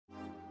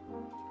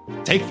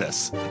take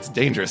this. It's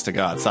dangerous to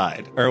go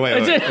outside. Or wait.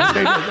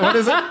 What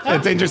is it?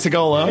 It's dangerous to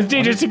go alone? It's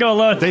dangerous to go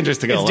alone. Dangerous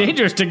to go alone. It's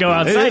dangerous to go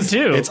outside,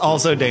 too. It's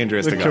also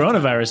dangerous with to go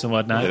coronavirus and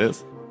whatnot. It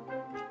is.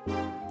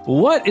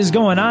 What is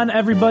going on,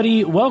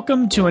 everybody?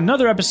 Welcome to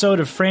another episode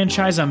of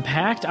Franchise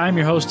Unpacked. I'm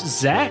your host,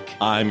 Zach.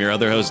 I'm your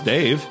other host,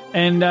 Dave.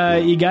 And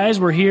you guys,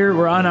 we're here.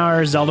 We're on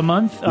our Zelda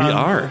month. We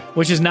are.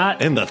 Which is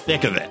not... in the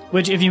thick of it.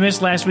 Which, if you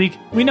missed last week,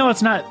 we know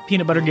it's not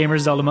Peanut Butter Gamers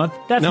Zelda month.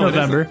 That's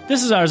November.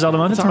 This is our Zelda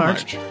month. It's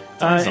March.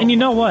 And you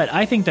know what?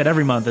 I think that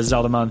every month is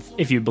Zelda month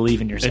if you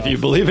believe in yourself. If you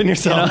believe in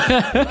yourself.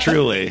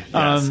 Truly.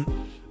 Yes.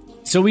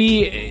 So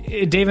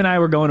Dave and I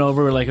were going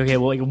over, we're like, okay,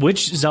 well, like,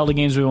 which Zelda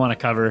games do we want to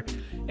cover?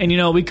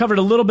 And, we covered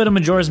a little bit of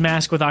Majora's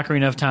Mask with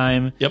Ocarina of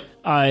Time.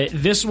 Yep.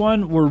 This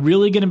one, we're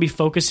really going to be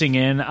focusing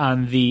in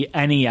on the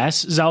NES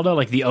Zelda,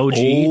 like the OG.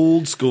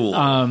 Old school.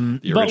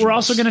 But we're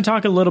also going to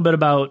talk a little bit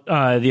about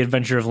The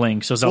Adventure of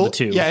Link, so Zelda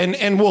 2. Yeah,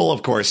 and we'll,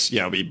 of course,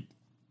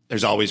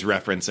 there's always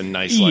reference and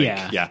nice,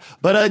 yeah.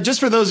 But just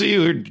for those of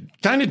you who are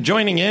kind of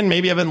joining in,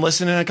 maybe have been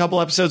listening to a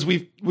couple episodes,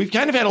 we've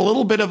kind of had a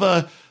little bit of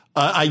a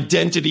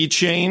identity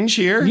change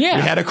here. Yeah.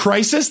 We had a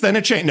crisis, then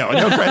a change. No,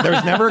 there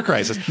was never a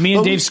crisis. Me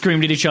and Dave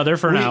screamed at each other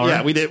for an hour.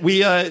 Yeah, we did.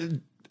 We,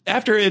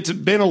 after it's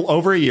been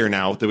over a year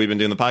now that we've been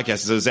doing the podcast,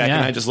 so Zach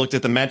and I just looked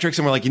at the metrics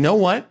and we're like, you know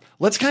what?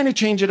 Let's kind of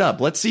change it up.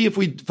 Let's see if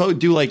we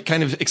do like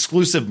kind of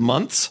exclusive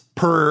months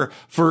for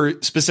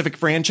specific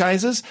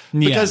franchises,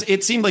 because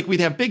it seemed like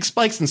we'd have big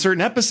spikes in certain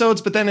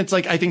episodes, but then it's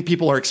like, I think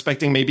people are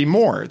expecting maybe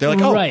more. They're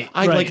like,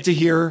 I'd like to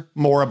hear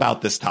more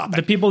about this topic.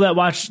 The people that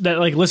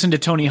listen to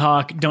Tony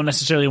Hawk don't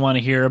necessarily want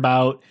to hear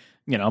about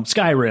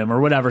Skyrim or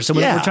whatever. So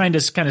we're trying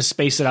to kind of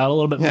space it out a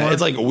little bit more.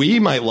 It's like, we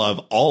might love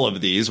all of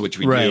these, which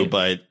we do,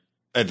 but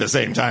at the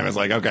same time, it's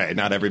like, okay,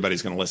 not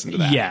everybody's going to listen to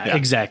that. Yeah.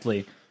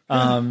 Exactly.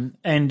 And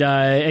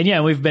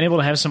we've been able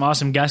to have some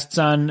awesome guests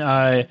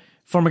on.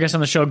 Former guest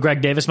on the show,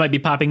 Greg Davis, might be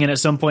popping in at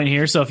some point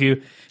here. So if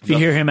you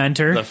hear him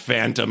enter, the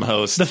Phantom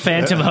Host, the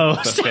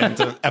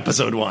Phantom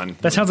episode 1.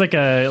 That sounds like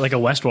a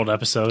Westworld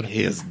episode.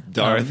 He is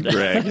Darth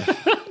Greg.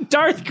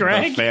 Darth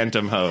Greg, the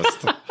Phantom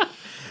Host.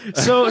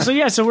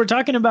 So we're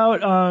talking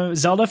about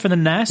Zelda for the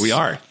NES. We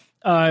are.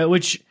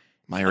 Which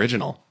my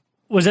original.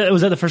 Was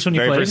that the first one you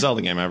played? Very first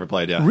Zelda game I ever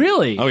played, yeah.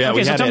 Really? Oh, yeah.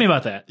 Okay, so tell me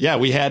about that. Yeah,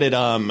 we had it.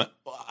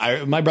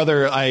 My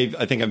brother, I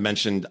think I've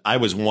mentioned, I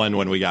was 1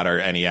 when we got our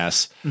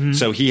NES. Mm-hmm.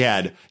 So he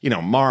had,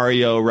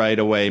 Mario right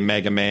away,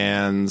 Mega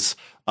Man's,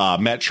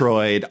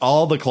 Metroid,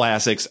 all the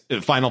classics,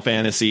 Final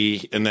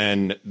Fantasy, and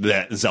then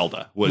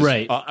Zelda was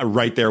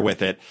right there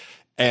with it.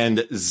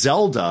 And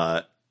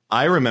Zelda,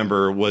 I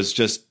remember, was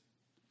just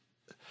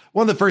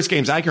one of the first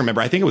games I can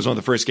remember. I think it was one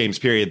of the first games,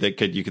 period, that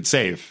you could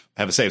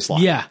have a save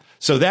slot. Yeah.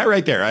 So that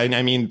right there,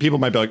 I mean, people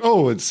might be like,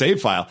 oh, it's save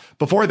file.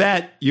 Before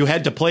that, you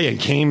had to play a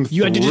game through.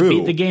 You had to just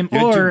beat the game,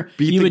 or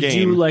you would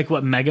do like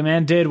what Mega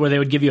Man did, where they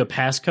would give you a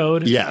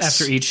passcode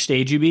after each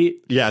stage you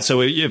beat. Yeah,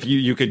 so if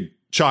you could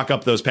chalk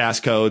up those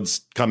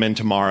passcodes, come in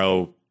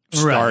tomorrow,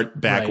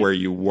 start back where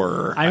you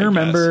were. I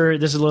remember,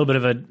 this is a little bit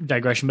of a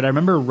digression, but I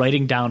remember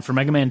writing down for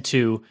Mega Man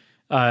 2,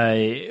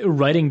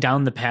 writing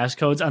down the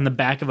passcodes on the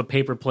back of a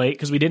paper plate,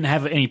 because we didn't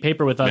have any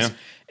paper with us,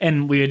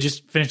 and we had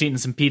just finished eating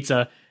some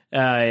pizza.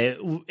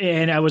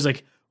 And I was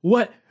like,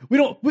 what? We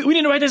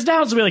didn't write this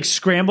down. So we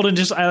scrambled and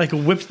I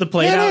whipped the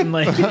plate out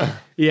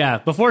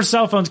and before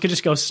cell phones could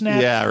just go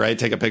snap. Yeah. Right.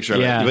 Take a picture of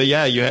it. But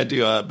you had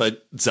to,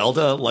 but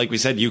Zelda, like we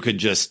said, you could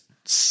just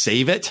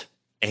save it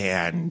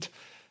and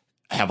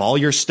have all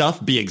your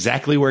stuff be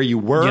exactly where you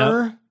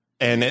were. Yep.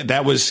 And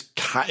that was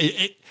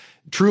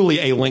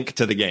truly a link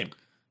to the game.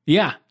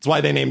 Yeah. That's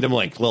why they named him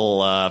Link.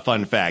 Little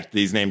fun fact.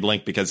 He's named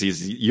Link because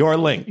he's your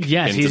Link.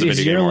 Yes.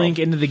 He's your link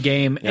into the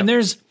game. Yep. And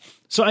there's,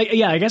 so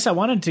I guess I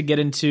wanted to get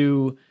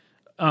into,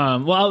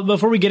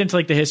 before we get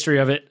into the history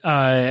of it,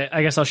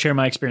 I guess I'll share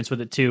my experience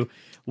with it too,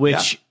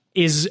 which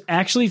is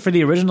actually for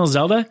the original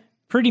Zelda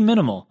pretty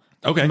minimal.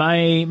 Okay.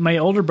 My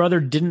older brother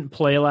didn't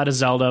play a lot of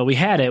Zelda. We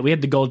had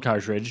the gold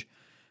cartridge,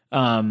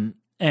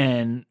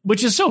 and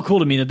which is so cool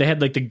to me that they had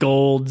the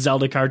gold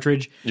Zelda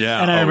cartridge.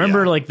 Yeah. And I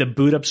remember the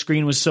boot up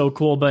screen was so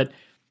cool, but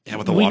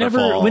with the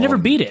waterfall. We never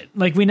beat it.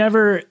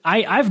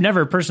 I've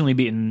never personally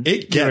beaten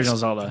the original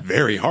Zelda.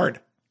 Very hard.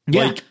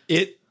 Yeah.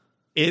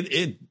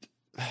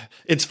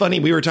 It's funny.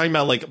 We were talking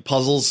about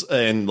puzzles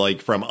and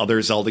from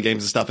other Zelda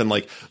games and stuff. And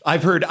I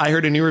heard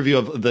a new review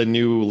of the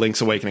new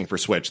Link's Awakening for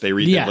Switch. They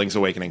redid Link's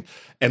Awakening,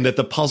 and that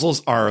the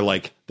puzzles are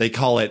they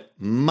call it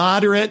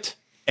moderate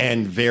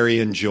and very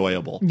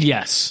enjoyable.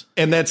 Yes.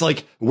 And that's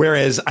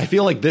whereas I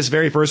feel this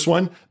very first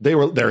one, there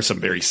are some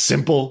very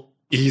simple,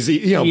 easy,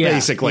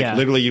 basic,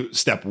 literally you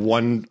step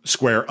 1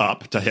 square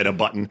up to hit a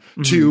button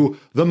to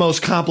the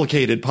most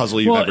complicated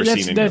puzzle you've ever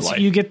seen in your life.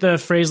 You get the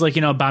phrase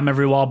bomb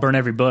every wall, burn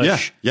every bush.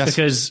 Yeah, yes.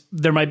 Because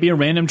there might be a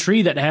random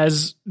tree that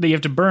you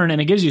have to burn and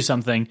it gives you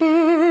something.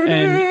 Burn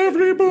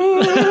every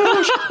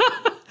bush.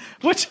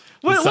 What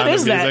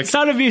is that?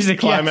 Sound of Music.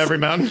 Climb every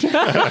mountain.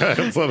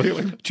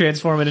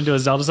 Transform it into a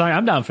Zelda song.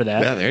 I'm down for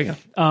that. Yeah, there you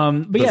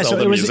go. But so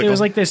it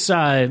was like this,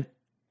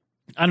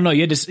 I don't know,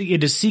 you had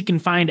to seek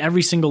and find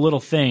every single little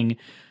thing.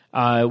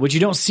 which you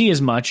don't see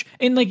as much.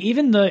 And like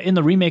even in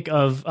the remake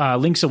of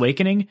Link's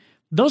Awakening,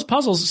 those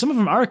puzzles, some of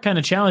them are kind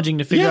of challenging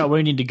to figure out where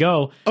you need to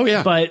go. Oh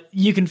yeah, but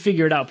you can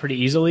figure it out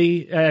pretty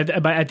easily at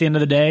the end of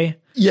the day.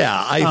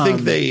 Yeah, I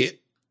think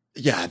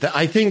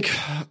I think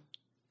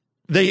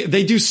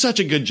they do such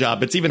a good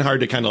job. It's even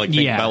hard to kind of like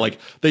think about, like,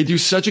 they do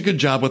such a good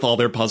job with all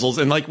their puzzles.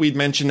 And like we'd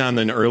mentioned on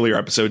an earlier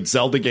episode,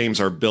 Zelda games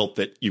are built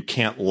that you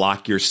can't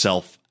lock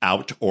yourself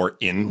out or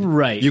in.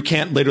 Right. You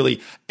can't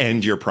literally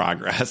end your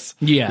progress.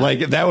 Yeah. Like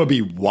that would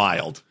be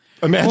wild.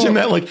 Imagine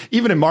that, like,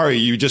 even in Mario,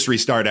 you just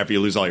restart after you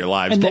lose all your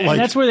lives. And, but like, and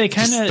that's where they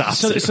kind of,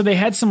 so they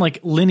had some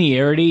like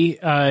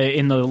linearity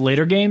in the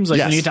later games. Like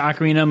when you get to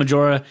Ocarina,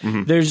 Majora,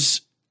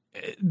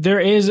 there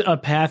is a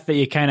path that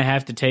you kind of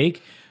have to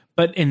take.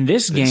 But in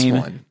this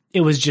game,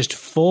 it was just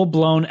full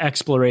blown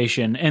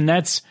exploration. And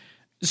that's,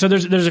 so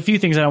there's a few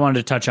things that I wanted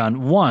to touch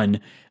on. One,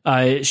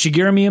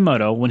 Shigeru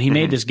Miyamoto, when he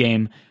made this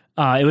game,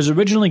 it was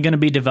originally going to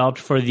be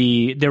developed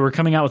they were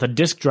coming out with a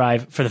disc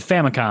drive for the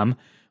Famicom,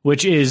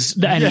 which is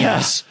the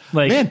NES.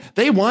 Like, man,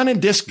 they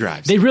wanted disc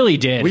drives. They really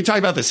did. We talked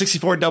about the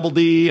 64 Double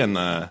D and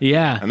the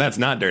and that's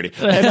not dirty.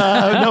 And,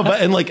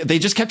 and like they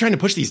just kept trying to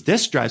push these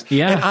disc drives.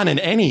 Yeah, and on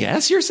an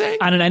NES, you're saying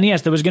on an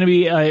NES there was going to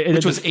be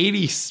which was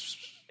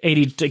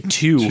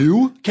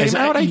 82 came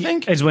out, I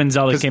think, is when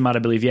Zelda came out, I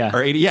believe. Yeah,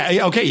 or 80.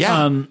 Yeah, okay,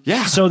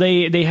 yeah. So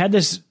they had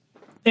this,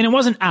 and it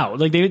wasn't out.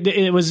 Like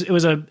it was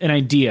an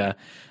idea,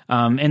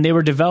 and they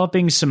were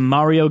developing some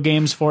Mario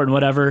games for it and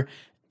whatever.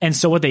 And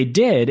so what they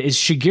did is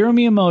Shigeru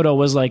Miyamoto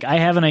was like, I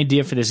have an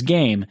idea for this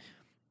game.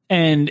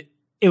 And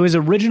it was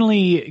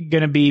originally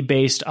going to be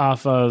based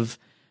off of,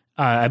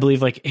 I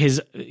believe, like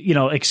his,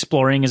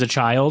 exploring as a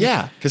child.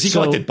 Yeah, because he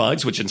collected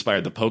bugs, which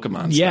inspired the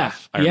Pokemon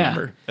stuff. I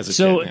remember as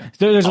a kid. Yeah.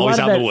 There's always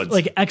a lot of that,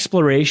 like,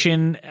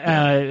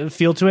 exploration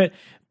feel to it.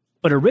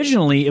 But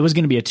originally, it was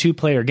going to be a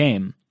 2-player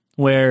game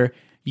where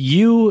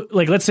you,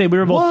 like, let's say we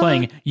were both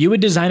playing, you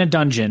would design a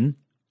dungeon,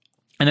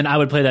 and then I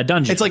would play that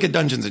dungeon. It's like a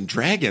Dungeons and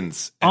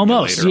Dragons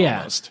almost, emulator, yeah.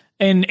 Almost.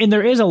 And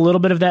there is a little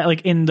bit of that,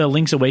 like in the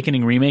Link's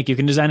Awakening remake, you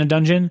can design a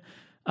dungeon.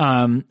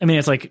 I mean,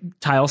 it's like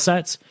tile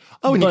sets.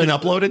 Oh, and you can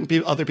upload it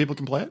and other people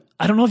can play it?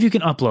 I don't know if you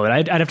can upload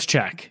it. I'd have to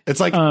check.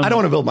 It's like, I don't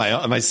want to build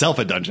myself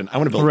a dungeon. I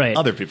want to build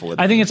other people a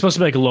dungeon. I think it's supposed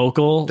to be like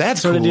local.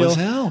 That's sort cool of deal. As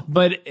hell.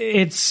 But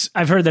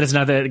I've heard that it's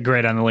not that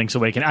great on the Link's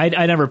Awakening.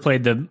 I never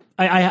played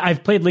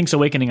I've played Link's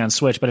Awakening on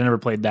Switch, but I never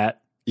played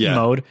that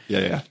mode.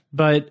 Yeah.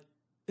 But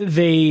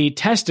they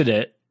tested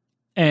it.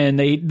 And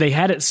they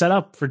had it set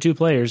up for 2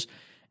 players,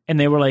 and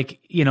they were like,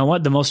 you know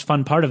what? The most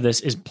fun part of this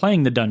is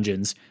playing the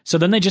dungeons. So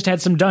then they just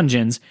had some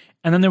dungeons,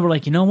 and then they were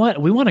like, you know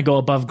what? We want to go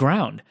above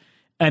ground.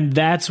 And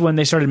that's when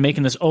they started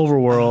making this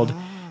overworld.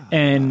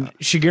 And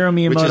Shigeru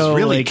Miyamoto, which is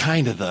really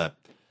kind of the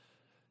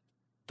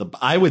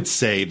I would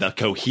say the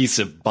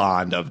cohesive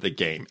bond of the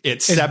game.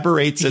 It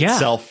separates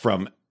itself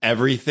from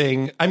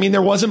everything. I mean,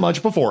 there wasn't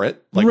much before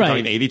it, like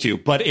in 82,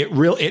 but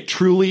it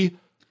truly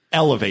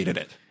elevated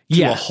it.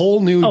 To a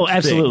whole new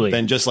thing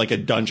than just like a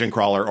dungeon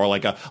crawler or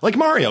like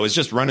Mario is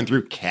just running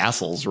through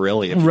castles,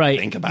 really, if you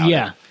think about it.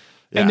 Yeah.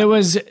 And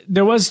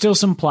there was still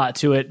some plot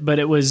to it, but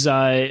it was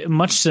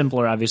much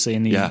simpler, obviously,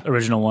 in the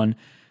original one.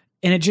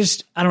 And it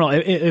just, I don't know,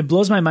 it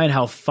blows my mind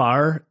how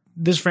far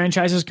this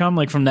franchise has come,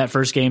 like from that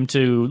first game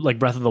to like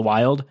Breath of the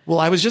Wild. Well,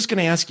 I was just going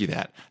to ask you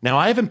that. Now,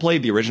 I haven't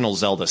played the original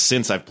Zelda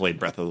since I've played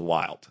Breath of the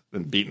Wild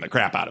and beaten the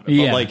crap out of it.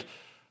 But like,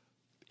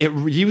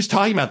 he was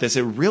talking about this,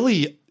 it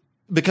really...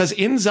 Because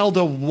in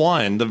Zelda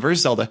 1, the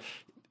first Zelda,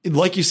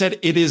 like you said,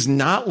 it is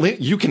not lit.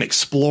 You can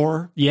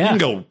explore. Yeah. You can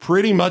go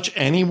pretty much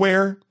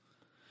anywhere.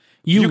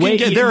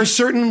 There are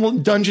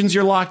certain dungeons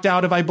you're locked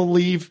out of, I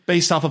believe,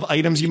 based off of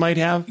items you might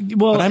have.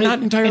 Well, but I'm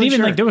not entirely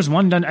sure. Like there was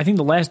one dungeon, I think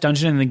the last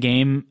dungeon in the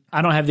game,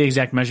 I don't have the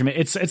exact measurement.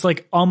 It's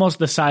like almost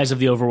the size of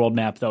the overworld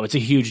map, though. It's a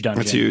huge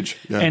dungeon. It's huge.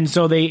 Yeah. And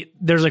so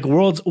there's like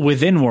worlds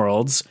within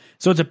worlds.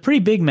 So it's a pretty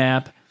big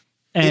map.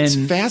 And it's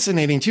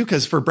fascinating, too,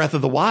 because for Breath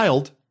of the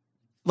Wild...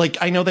 Like,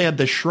 I know they had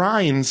the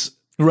shrines.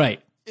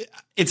 Right.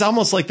 It's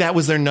almost like that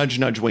was their nudge,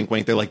 nudge, wink,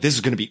 wink. They're like, this is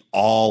going to be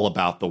all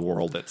about the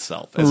world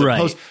itself. As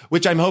opposed,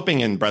 which I'm hoping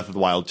in Breath of the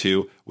Wild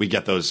 2, we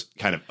get those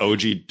kind of OG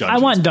dungeons. I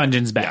want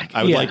dungeons back. Yeah,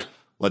 I would like,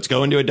 let's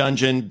go into a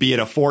dungeon, be it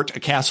a fort, a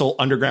castle,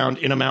 underground,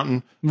 in a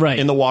mountain,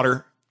 in the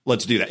water.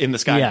 Let's do that. In the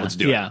sky, let's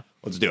do it.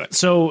 Let's do it.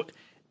 So,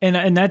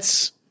 and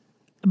that's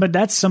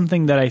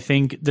something that I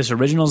think this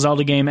original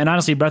Zelda game, and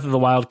honestly, Breath of the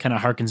Wild kind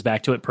of harkens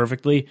back to it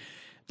perfectly,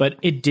 but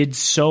it did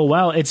so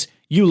well.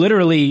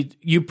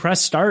 You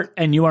press start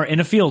and you are in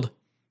a field,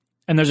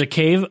 and there's a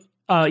cave,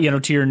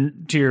 to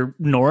your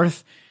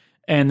north,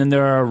 and then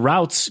there are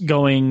routes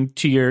going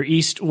to your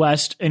east,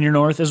 west, and your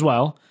north as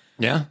well.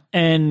 Yeah,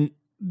 and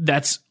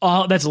that's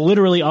all. That's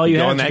literally all you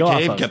have to go off of.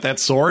 Go in that cave, get that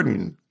sword,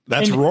 and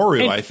that's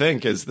Roru. I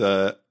think is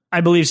the.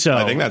 I believe so.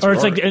 I think that's. Or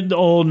it's like the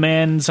old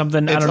man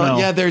something. I don't know.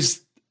 Yeah,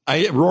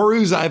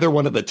 Roru's either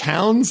one of the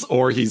towns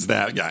or he's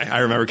that guy.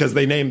 I remember because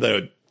they named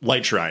the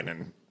light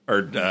shrine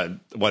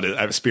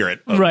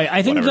spirit. Right.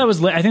 I think that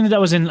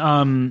was in.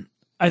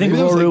 I think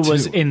Roru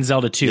was in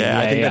Zelda 2. Yeah,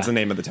 I think that's the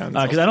name of the town.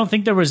 Because I don't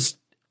think there was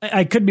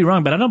I could be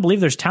wrong, but I don't believe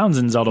there's towns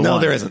in Zelda 1. No,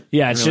 there isn't.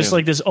 Yeah, it's really just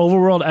like this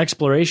overworld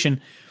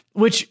exploration,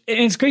 which and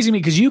it's crazy to me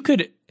because you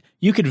could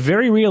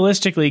very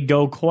realistically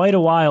go quite a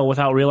while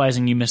without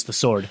realizing you missed the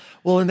sword.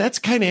 Well, and that's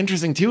kind of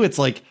interesting too. It's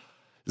like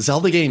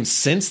Zelda games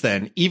since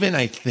then, even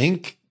I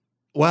think,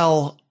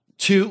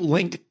 to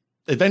Link,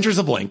 Adventures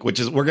of Link, which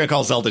is we're going to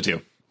call Zelda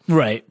 2.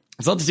 Right.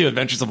 Zelda 2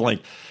 Adventures of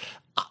Link.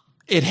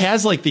 It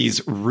has like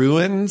these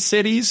ruin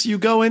cities you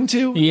go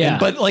into. Yeah.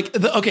 But like,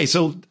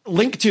 so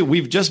Link 2,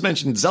 we've just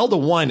mentioned Zelda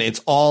 1,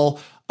 it's all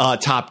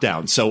top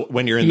down. So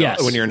when you're in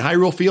when you're in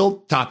Hyrule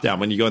Field, top down.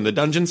 When you go in the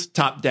dungeons,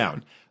 top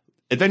down.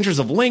 Adventures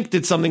of Link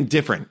did something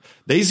different.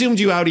 They zoomed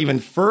you out even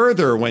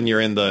further when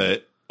you're in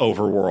the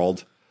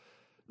overworld.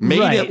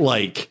 Made it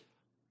like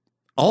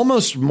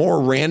almost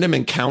more random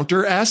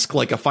encounter-esque,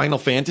 like a Final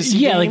Fantasy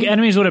game. Like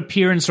enemies would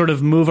appear and sort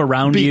of move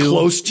around you. Be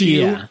close to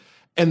you. Yeah.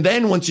 And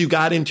then once you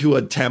got into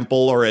a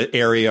temple or an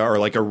area or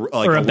like a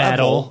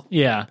battle,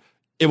 level,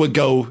 it would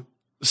go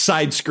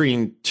side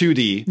screen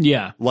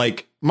 2D,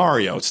 like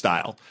Mario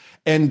style.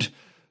 And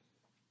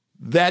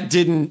that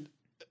didn't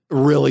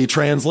really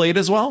translate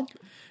as well.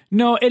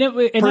 No, and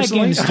that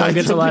game still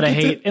gets a lot of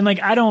hate. And like,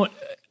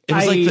 it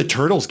was like the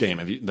Turtles game,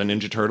 the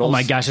Ninja Turtles. Oh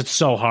my gosh, it's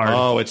so hard.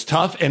 Oh, it's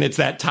tough. And it's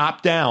that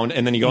top down,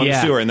 and then you go in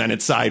the sewer, and then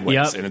it's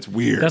sideways, and it's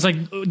weird. That's like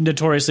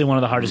notoriously one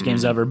of the hardest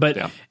games ever.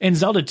 But in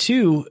Zelda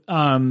 2,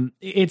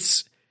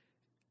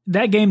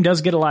 that game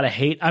does get a lot of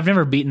hate. I've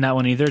never beaten that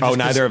one either.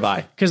 Neither have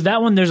I. Because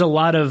that one, there's a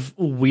lot of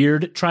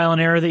weird trial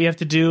and error that you have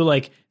to do,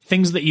 like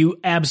things that you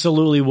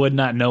absolutely would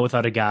not know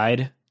without a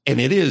guide.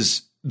 And it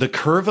is, the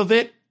curve of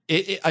it,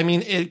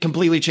 it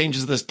completely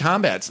changes the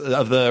combats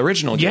of the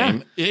original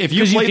game. If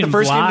you played the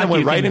first game and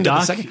went right into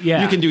the second,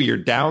 you can do your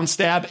down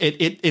stab.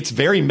 It's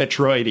very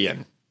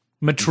Metroidian.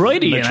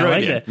 Metroidian. I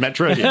like it.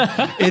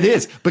 Metroidian. It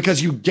is,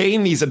 because you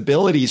gain these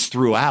abilities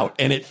throughout,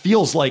 and it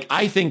feels like,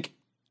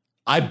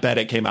 I bet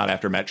it came out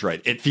after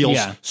Metroid. It feels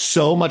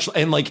so much,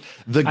 and like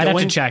I'd have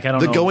to check. I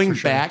don't know. Going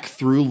back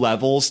through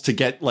levels to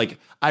get, like,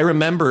 I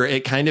remember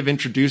it kind of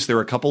introduced, there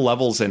were a couple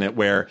levels in it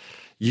where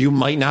you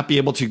might not be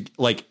able to,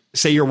 like,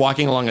 say you're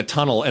walking along a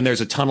tunnel and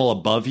there's a tunnel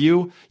above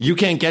you. You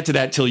can't get to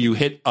that till you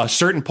hit a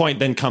certain point,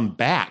 then come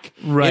back.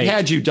 Right. It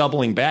had you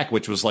doubling back,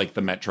 which was like the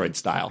Metroid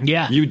style.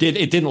 Yeah. It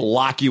didn't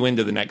lock you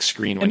into the next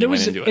screen when you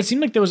went into it. It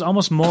seemed like there was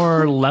almost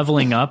more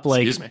leveling up,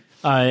 like,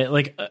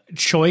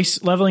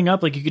 choice leveling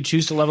up. Like you could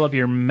choose to level up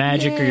your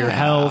magic or your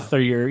health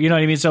or your, you know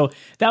what I mean? So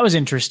that was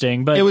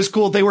interesting, but it was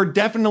cool. They were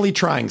definitely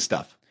trying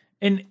stuff.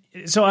 And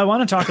so I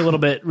want to talk a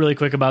little bit really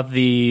quick about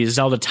the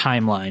Zelda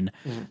timeline.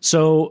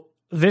 So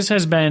this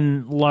has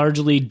been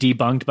largely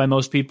debunked by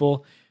most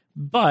people,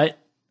 but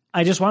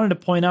I just wanted to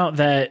point out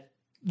that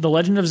The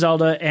Legend of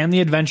Zelda and The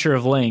Adventure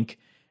of Link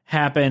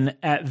happen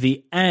at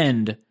the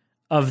end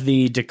of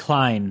the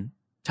decline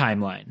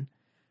timeline.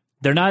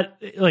 They're not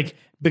like,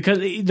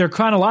 because they're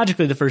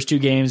chronologically the first two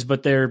games,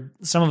 but they're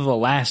some of the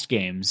last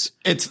games.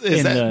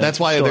 That's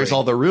why there's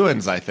all the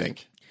ruins, I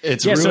think.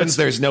 It's ruins,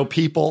 there's no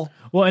people.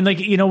 Well, and like,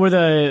 you know, where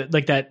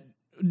that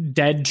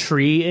dead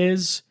tree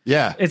is?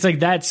 Yeah. It's like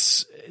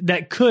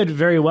that could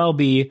very well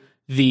be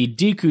the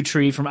Deku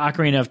tree from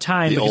Ocarina of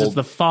Time, because it's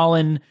the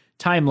fallen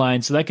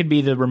timeline. So that could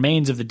be the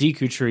remains of the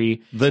Deku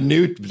tree. The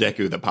new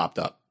Deku that popped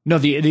up. No,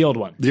 the old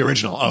one. The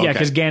original. Oh, yeah,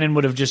 because Ganon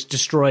would have just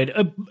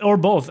destroyed, or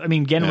both. I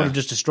mean, Ganon would have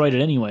just destroyed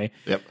it anyway.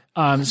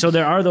 Yep. So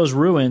there are those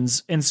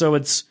ruins. And so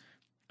it's,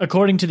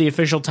 according to the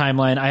official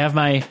timeline, I have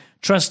my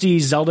trusty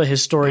Zelda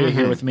Historia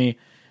here with me.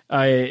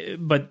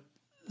 But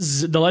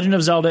The Legend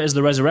of Zelda is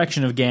the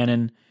resurrection of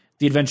Ganon.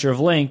 The Adventure of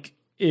Link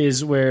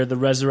is where the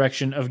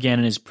resurrection of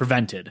Ganon is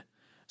prevented.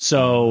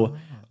 So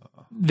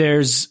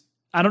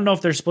I don't know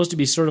if they're supposed to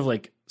be sort of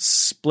like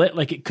split,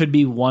 like it could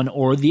be one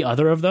or the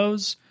other of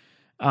those.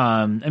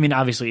 I mean,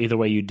 obviously, either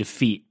way, you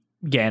defeat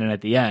Ganon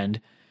at the end.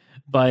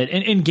 But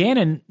in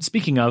Ganon,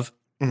 speaking of,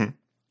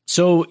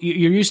 so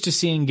you're used to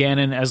seeing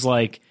Ganon as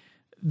like,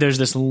 there's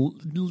this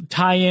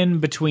tie-in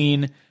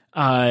between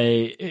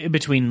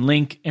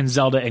Link and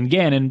Zelda and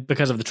Ganon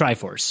because of the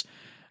Triforce.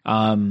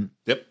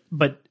 Yep.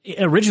 But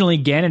originally,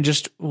 Ganon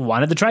just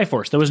wanted the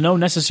Triforce. There was no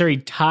necessary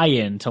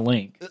tie-in to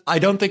Link. I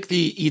don't think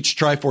each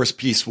Triforce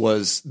piece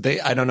was,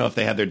 I don't know if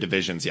they had their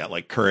divisions yet,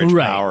 like courage,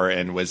 power,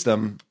 and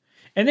wisdom.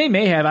 And they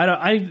may have.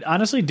 I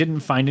honestly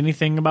didn't find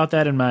anything about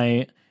that in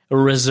my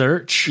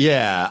research.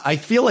 Yeah, I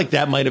feel like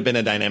that might have been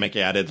a dynamic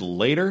added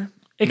later.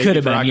 It could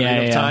have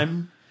been,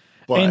 time.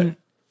 But and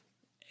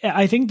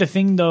I think the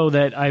thing, though,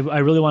 that I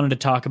really wanted to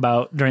talk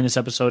about during this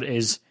episode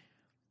is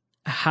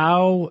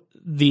how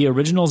the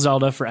original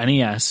Zelda for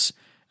NES,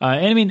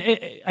 and I mean,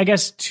 I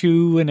guess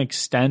to an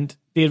extent,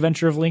 The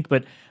Adventure of Link,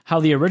 but how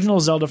the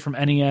original Zelda from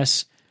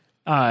NES,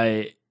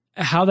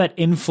 how that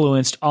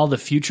influenced all the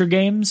future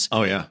games.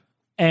 Oh, yeah.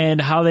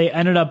 And how they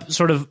ended up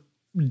sort of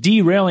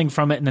derailing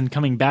from it and then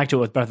coming back to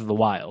it with Breath of the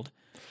Wild.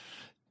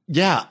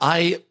 Yeah,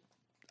 I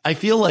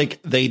feel like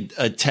they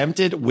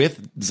attempted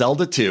with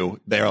Zelda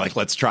 2. They were like,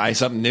 let's try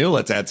something new.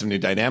 Let's add some new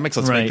dynamics.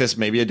 Let's make this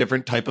maybe a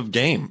different type of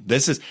game.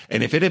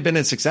 And if it had been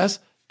a success,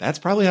 that's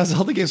probably how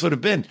Zelda games would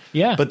have been.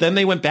 Yeah. But then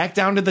they went back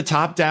down to the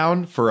top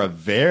down for a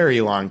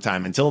very long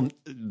time until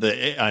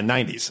the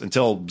 90s,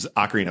 until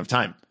Ocarina of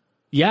Time.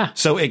 Yeah.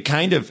 So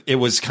it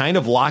was kind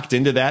of locked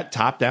into that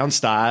top down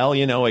style.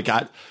 It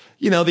got,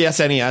 the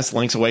SNES,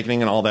 Link's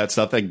Awakening and all that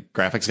stuff. The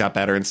graphics got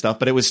better and stuff,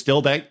 but it was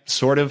still that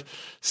sort of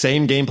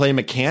same gameplay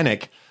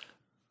mechanic.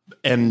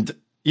 And,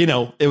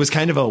 it was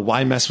kind of a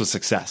why mess with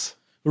success.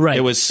 Right.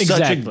 It was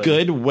such a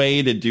good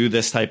way to do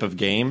this type of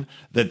game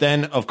that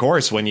then, of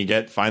course, when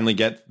you finally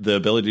get the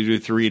ability to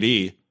do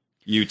 3D,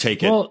 you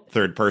take it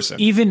third person.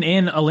 Even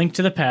in A Link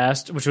to the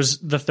Past, which was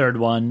the third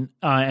one,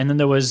 and then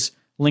there was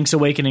Link's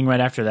Awakening right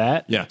after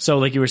that. Yeah. So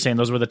like you were saying,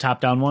 those were the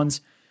top-down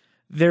ones.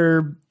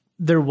 There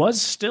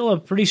was still a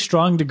pretty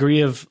strong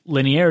degree of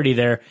linearity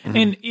there. Mm-hmm.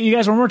 And you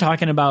guys, when we're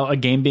talking about a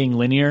game being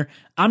linear,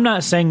 I'm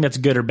not saying that's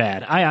good or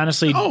bad. I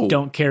honestly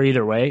don't care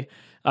either way.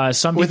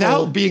 Some people,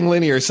 without being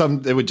linear,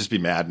 it would just be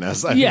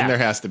madness. I mean, there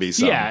has to be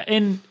some. Yeah,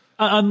 and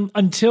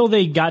until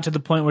they got to the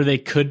point where they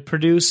could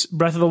produce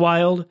Breath of the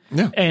Wild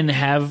and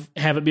have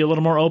it be a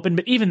little more open.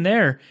 But even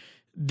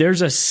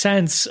there's a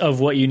sense of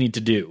what you need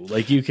to do.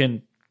 Like you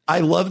can. I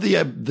love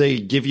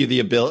they give you the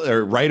ability,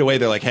 or right away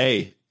they're like,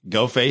 hey,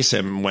 go face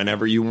him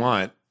whenever you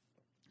want.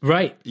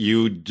 Right.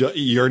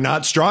 You're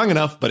not strong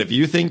enough, but if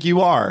you think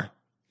you are,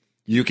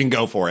 you can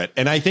go for it.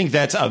 And I think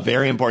that's a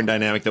very important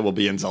dynamic that will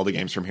be in Zelda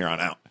games from here on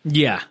out.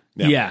 Yeah.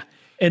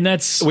 And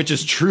which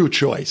is true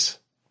choice,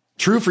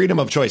 true freedom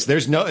of choice.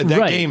 There's that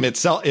game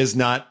itself is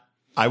not,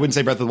 I wouldn't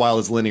say Breath of the Wild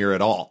is linear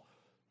at all.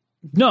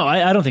 No,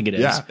 I don't think it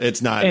is. Yeah,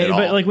 it's not at all.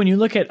 But like when you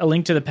look at A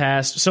Link to the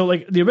Past, so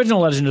like the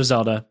original Legend of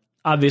Zelda,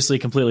 obviously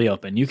completely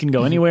open. You can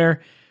go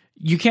anywhere.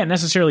 You can't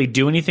necessarily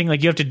do anything.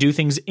 Like you have to do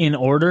things in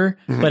order,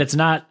 but it's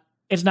not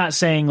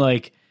saying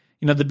like,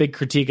 the big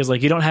critique is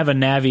like, you don't have a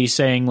Navi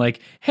saying like,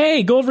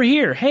 hey, go over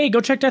here. Hey, go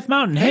check Death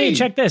Mountain. Hey,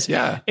 check this.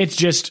 Yeah. It's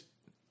just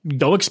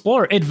go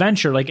explore,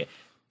 adventure,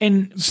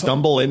 and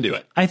stumble into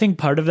it. I think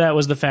part of that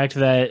was the fact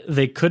that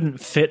they couldn't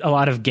fit a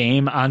lot of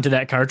game onto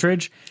that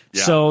cartridge.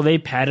 Yeah. So they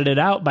padded it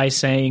out by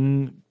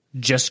saying,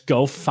 just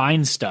go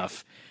find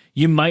stuff.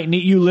 You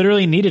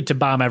literally needed to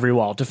bomb every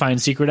wall to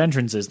find secret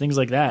entrances, things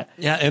like that.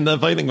 Yeah. And the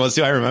funny thing was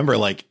too, I remember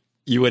like,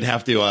 you would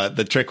have to,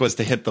 the trick was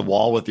to hit the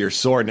wall with your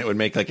sword and it would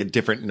make like a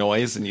different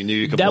noise and you knew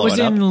you could blow it up.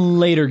 That was in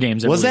later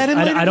games. Was that in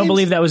later games? I don't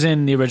believe that was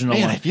in the original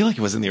one. I feel like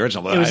it was in the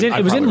original. But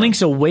it was in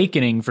Link's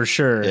Awakening for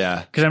sure.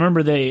 Yeah. Because I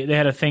remember they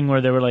had a thing where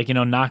they were like,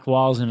 knock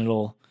walls and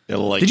it'll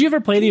like. Did you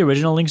ever play the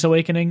original Link's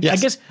Awakening?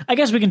 Yes. I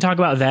guess we can talk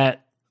about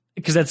that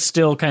because that's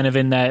still kind of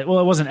in that. Well,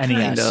 it wasn't NES.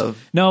 Kind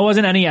of. No, it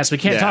wasn't NES. We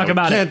can't talk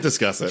about it. Can't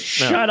discuss it.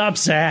 Shut up,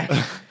 Zach.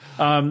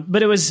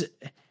 But it was.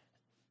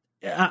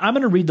 I'm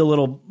going to read the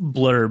little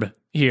blurb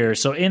here.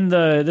 So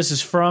this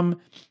is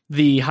from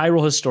the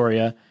Hyrule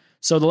Historia.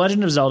 So The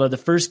Legend of Zelda, the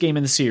first game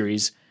in the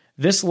series,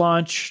 this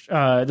launch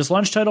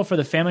title for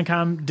the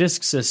Famicom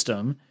Disk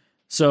System.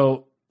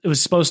 So it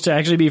was supposed to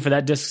actually be for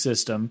that disk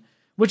system,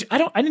 which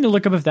I need to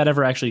look up if that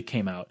ever actually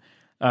came out.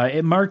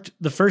 It marked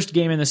the first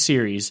game in the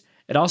series.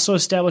 It also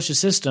established a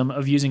system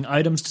of using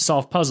items to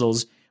solve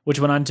puzzles, which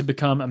went on to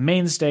become a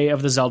mainstay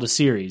of the Zelda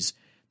series.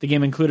 The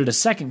game included a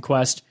second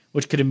quest,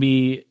 which could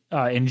be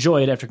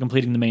enjoyed after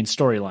completing the main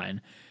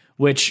storyline,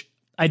 which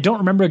I don't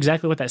remember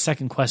exactly what that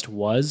second quest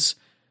was.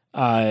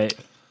 It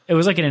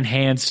was like an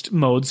enhanced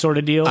mode sort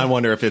of deal. I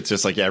wonder if it's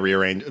just like,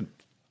 rearrange,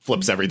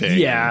 flips everything.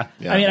 Yeah.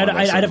 I mean,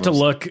 I'd have to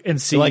look and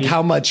see. Like,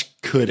 how much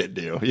could it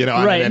do? On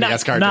an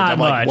NES cartridge. I'm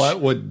like, what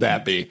would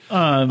that be?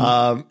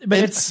 But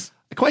it's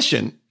a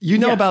question.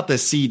 About the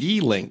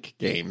CD Link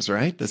games,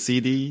 right? The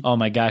CD. Oh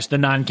my gosh, the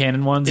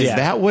non-canon ones. Is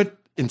that what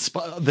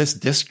inspired this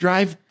disc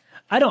drive?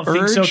 I don't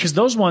think so, because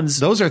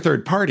those are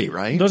third party,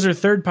 right? Those are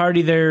third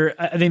party.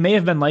 They may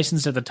have been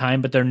licensed at the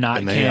time, but they're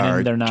not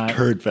canon. They're not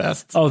turd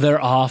fests. Oh,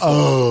 they're awful.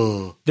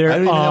 Oh, they're I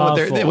don't even awful.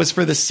 know what it was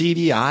for the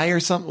CDI or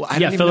something.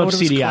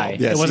 Philips CDI.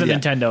 Yeah, it wasn't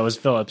CDI. Nintendo. It was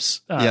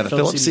Philips. The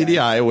Philips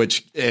CDI.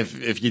 Which,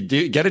 if you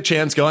do get a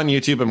chance, go on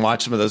YouTube and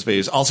watch some of those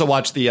videos. Also,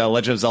 watch the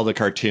Legend of Zelda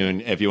cartoon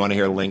if you want to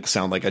hear Link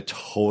sound like a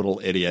total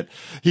idiot.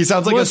 He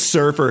sounds like a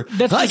surfer.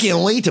 I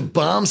can't wait to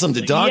bomb some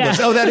Dodongos. Yeah.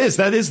 Oh, that is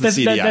the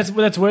CDI.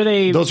 That's where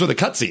they. Those were the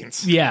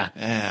cutscenes. Yeah.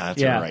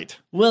 That's right.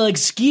 Well,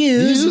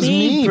 excuse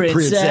me,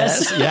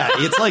 princess. Yeah,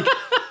 it's like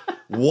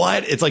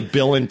what? It's like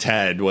Bill and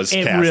Ted was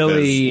cast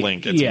as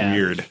Link. It's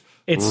weird.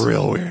 It's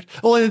real weird.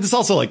 Well, and it's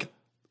also like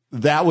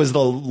that was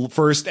the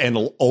first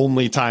and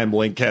only time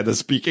Link had a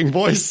speaking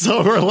voice.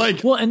 So we're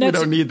like, we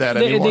don't need that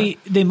anymore.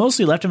 They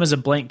mostly left him as a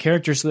blank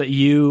character so that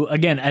you,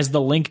 again, as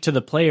the Link to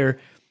the player,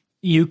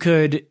 you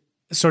could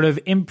sort of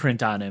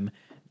imprint on him.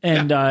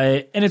 And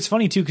it's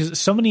funny too because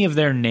so many of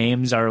their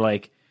names are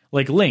like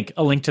Link,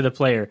 a link to the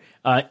player.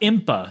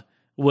 Impa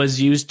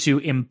was used to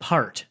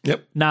impart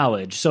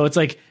knowledge. So it's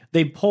like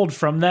they pulled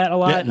from that a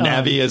lot. Yeah,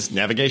 Navi is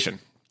navigation.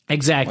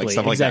 Exactly. Like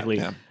stuff exactly.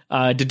 Like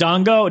that.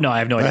 Dodongo? No, I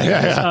have no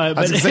idea. I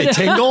was going to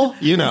say Tingle,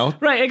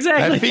 Right,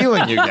 exactly. That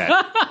feeling you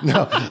get.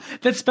 No.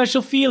 That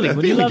special feeling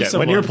when you love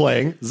someone. When you're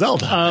playing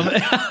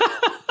Zelda.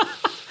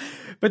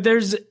 But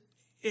there's...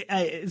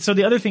 so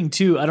the other thing,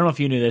 too, I don't know if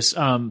you knew this.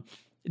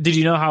 Did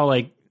you know how,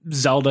 like,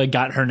 Zelda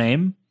got her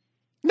name?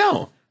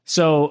 No.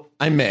 So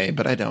I may,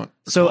 but I don't.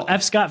 So recall.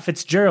 F. Scott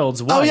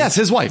Fitzgerald's wife. Oh, yes,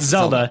 his wife.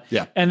 Zelda.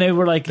 Yeah. And they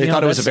were like... They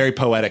thought it was a very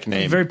poetic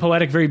name. Very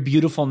poetic, very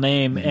beautiful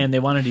name, and they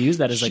wanted to use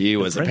that as like She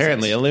was princess.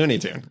 apparently a Looney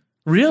Tune.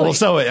 Really? Well,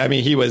 so, I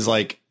mean, he was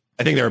like...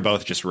 I think they were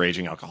both just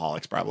raging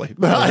alcoholics, probably.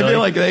 But I feel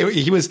like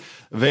he was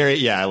very...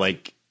 Yeah,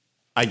 like...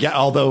 I get,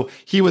 although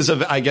he was,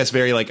 I guess,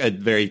 very like a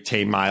very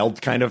tame, mild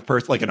kind of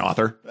person, like an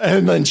author.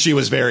 And then she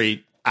was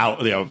very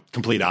out,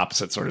 complete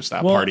opposite sort of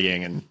stuff,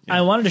 partying. And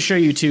I wanted to show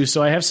you too.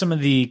 So I have some of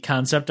the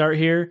concept art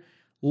here.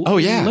 Oh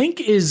yeah. Link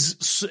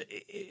is,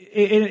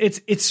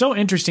 it's so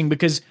interesting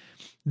because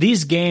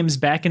these games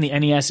back in the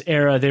NES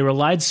era, they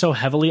relied so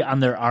heavily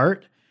on their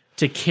art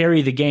to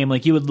carry the game.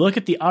 Like you would look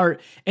at the art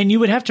and you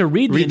would have to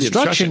read the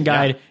instruction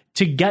guide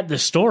to get the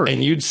story.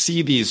 And you'd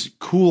see these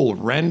cool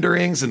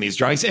renderings and these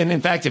drawings. And in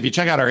fact, if you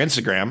check out our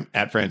Instagram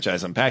at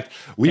Franchise Unpacked,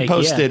 we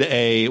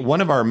posted one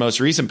of our most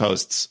recent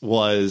posts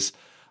was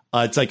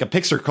it's like a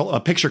picture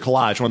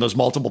collage, one of those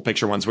multiple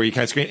picture ones where you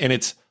kind of screen, and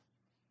it's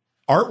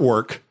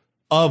artwork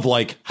of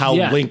like how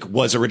Link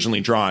was originally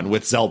drawn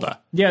with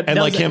Zelda. Yeah. And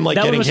like him like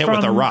getting hit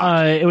with a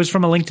rock. It was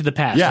from A Link to the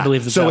Past, I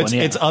believe. So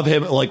it's of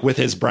him like with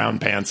his brown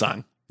pants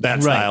on.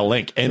 That style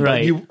Link. And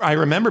I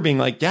remember being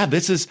like, yeah,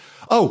 that's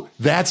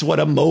what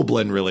a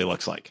Moblin really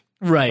looks like.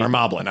 Right. Or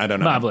Moblin. I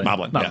don't know.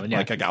 Moblin, yeah,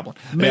 like a goblin.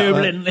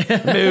 Moblin.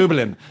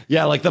 Moblin.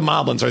 Yeah, like the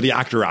Moblins or the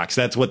Octoroks.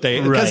 That's what they,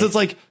 because it's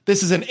like,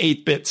 this is an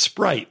 8-bit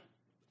sprite.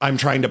 I'm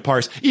trying to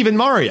parse. Even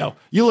Mario.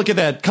 You look at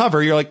that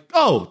cover, you're like,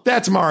 oh,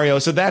 that's Mario.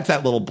 So that's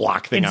that little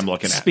block thing I'm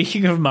looking at.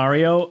 Speaking of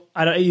Mario,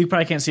 you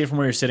probably can't see it from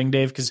where you're sitting,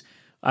 Dave, because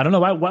I don't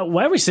know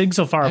why are we sitting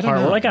so far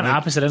apart? We're like on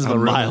opposite ends of the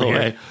room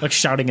here, like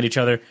shouting at each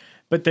other.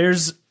 But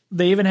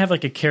they even have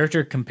like a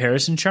character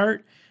comparison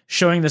chart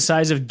showing the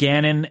size of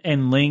Ganon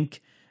and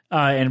Link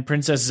and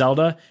Princess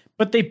Zelda.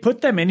 But they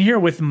put them in here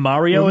with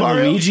Mario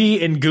and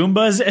Luigi and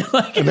Goombas.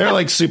 And they're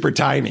like super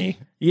tiny.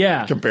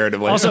 Yeah.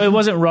 Comparatively. Also, it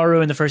wasn't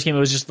Rauru in the first game. It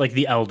was just like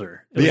the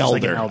Elder. The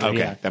Elder.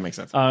 Okay. That makes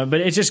sense. But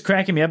it's just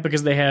cracking me up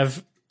because they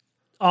have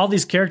all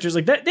these characters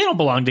like that. They don't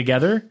belong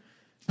together.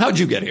 How'd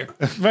you get here?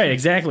 Right.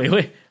 Exactly.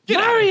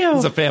 Mario.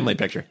 It's a family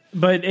picture.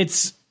 But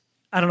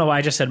I don't know why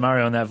I just said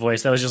Mario in that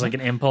voice. That was just like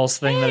an impulse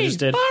thing that I just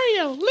did.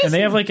 Mario, listen. And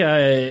they have like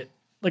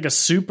a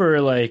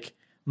super like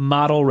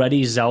model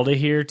ready Zelda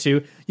here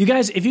too. You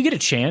guys, if you get a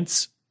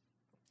chance,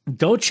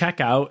 go check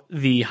out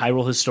the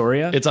Hyrule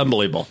Historia. It's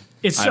unbelievable.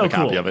 It's so I have a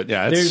cool. copy of it.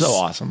 Yeah, it's so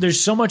awesome.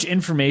 There's so much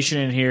information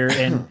in here,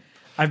 and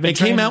It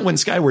came out when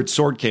Skyward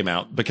Sword came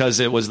out because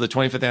it was the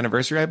 25th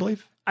anniversary, I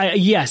believe.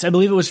 Yes, I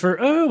believe it was for.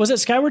 Oh, was it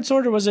Skyward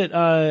Sword or was it?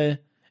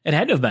 It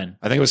had to have been.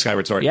 I think it was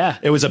Skyward Sword. Yeah.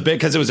 It was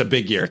because it was a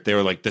big year. They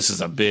were like, this is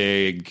a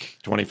big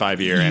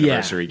 25-year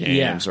anniversary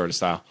game sort of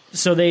style.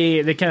 So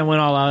they kind of went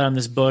all out on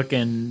this book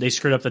and they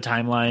screwed up the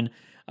timeline.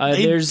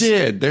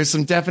 There's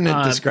some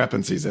definite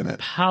discrepancies in it.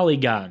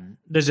 Polygon.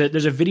 There's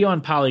a video on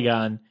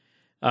Polygon.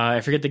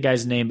 I forget the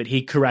guy's name, but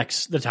he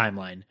corrects the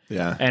timeline.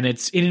 Yeah. And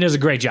he does a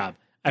great job.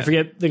 I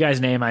forget the guy's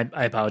name. I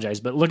apologize.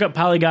 But look up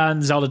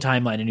Polygon Zelda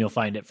timeline and you'll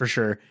find it for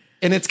sure.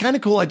 And it's kind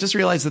of cool. I just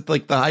realized that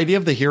like the idea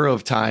of the hero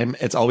of time,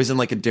 it's always in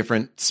like a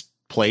different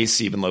place,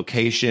 even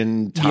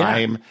location,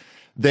 time. Yeah.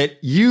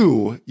 That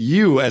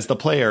you as the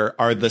player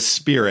are the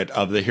spirit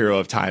of the hero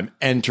of time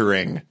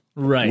entering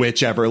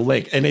whichever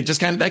link. And it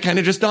just that kind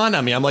of just dawned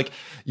on me. I'm like,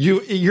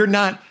 you're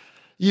not.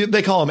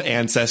 They call them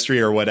ancestry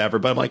or whatever,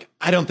 but I'm like,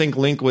 I don't think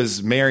Link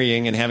was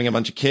marrying and having a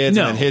bunch of kids,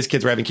 and then his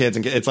kids were having kids,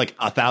 and it's like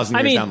 1,000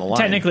 years down the line.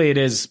 Technically, it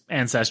is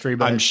ancestry,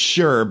 but I'm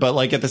sure. But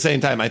like at the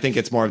same time, I think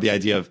it's more of the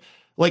idea of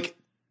like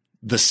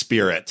the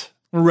spirit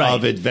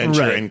of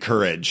adventure and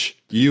courage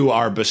you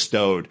are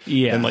bestowed.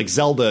 Yeah, and like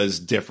Zelda is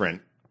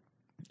different.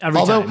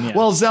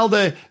 Well,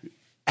 Zelda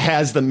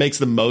makes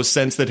the most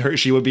sense that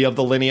she would be of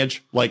the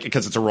lineage, like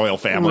because it's a royal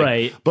family,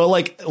 right? But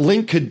like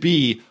Link could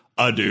be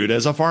a dude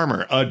as a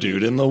farmer, a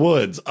dude in the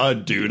woods, a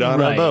dude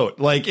on a boat.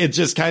 Like it's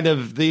just kind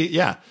of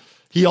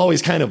he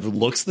always kind of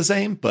looks the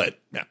same, but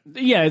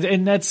yeah.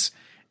 And that's,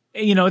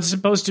 it's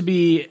supposed to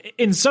be,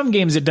 in some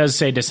games it does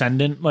say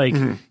descendant, like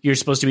you're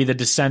supposed to be the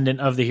descendant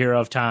of the hero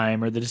of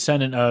time or the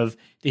descendant of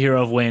the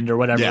hero of wind or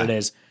whatever it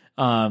is.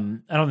 I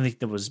don't think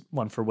there was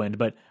one for wind,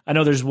 but I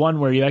know there's one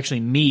where you actually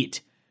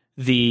meet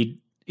the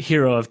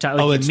hero of time.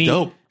 Like it's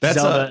dope. That's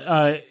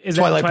Zelda, is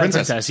Twilight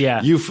Princess.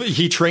 Yeah.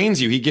 He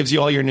trains you. He gives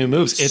you all your new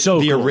moves. It's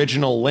so the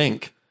original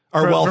Link,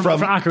 or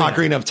from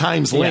Ocarina of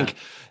Time's Link.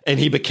 And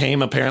he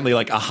became apparently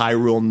like a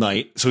Hyrule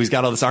Knight. So he's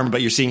got all this armor,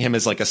 but you're seeing him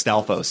as like a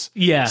Stalfos.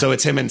 Yeah. So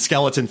it's him in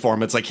skeleton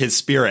form. It's like his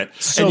spirit.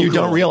 So and you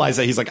don't realize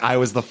that he's like, I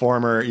was the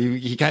former.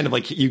 He kind of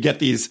like, you get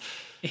these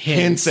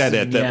hints at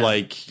it that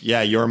like,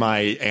 you're my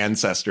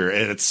ancestor.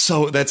 And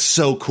that's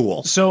so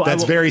cool. So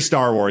that's very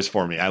Star Wars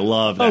for me. I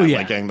love that.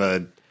 Like getting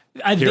the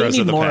heroes they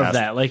need of the more past. of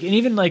that. Like, and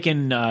even like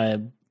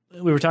in,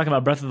 we were talking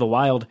about Breath of the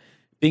Wild,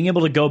 being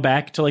able to go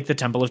back to like the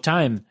Temple of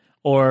Time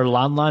or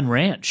Lon Lon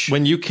Ranch.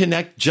 When you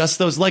connect just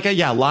those,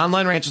 Lon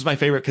Lon Ranch was my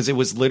favorite because it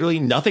was literally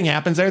nothing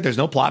happens there. There's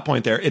no plot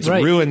point there. It's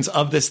ruins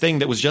of this thing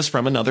that was just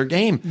from another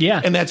game.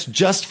 Yeah. And that's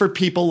just for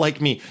people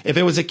like me. If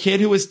it was a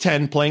kid who was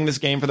 10 playing this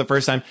game for the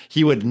first time,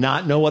 he would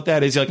not know what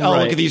that is. You're like, oh,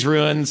 look at these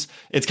ruins.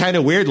 It's kind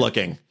of weird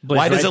looking.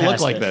 Why does it look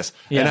like this?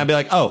 Yeah. And I'd be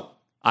like, oh,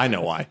 I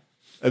know why.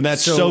 And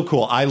that's so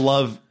cool. I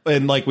love,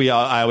 and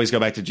I always go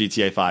back to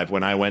GTA 5.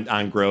 When I went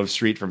on Grove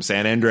Street from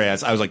San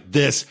Andreas, I was like,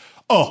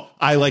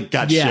 I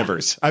got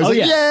shivers. I was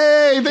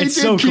yay, they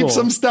did keep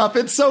some stuff.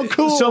 It's so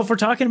cool. So if we're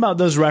talking about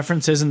those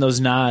references and those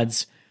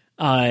nods,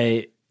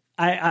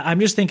 I'm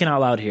just thinking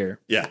out loud here.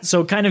 Yeah.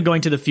 So kind of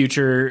going to the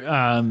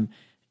future,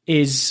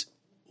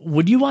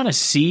 would you want to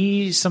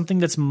see something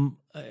that's,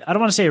 I don't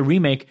want to say a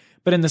remake,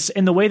 but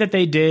in the way that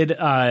they did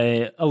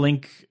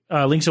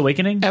Link's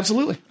Awakening?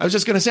 Absolutely. I was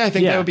just going to say, I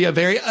think that would be a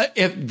very,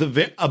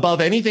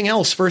 above anything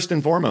else, first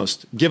and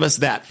foremost, give us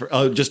that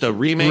for just a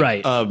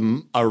remake, a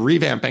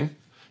revamping.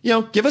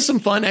 Give us some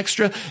fun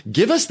extra.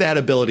 Give us that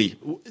ability.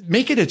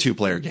 Make it a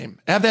 2-player game.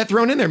 Have that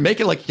thrown in there. Make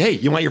it like, hey,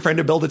 you want your friend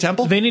to build a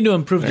temple? They need to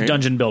improve the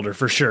dungeon builder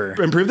for sure.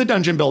 Improve the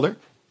dungeon builder.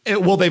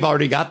 They've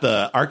already got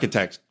the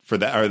architect for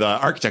that, or the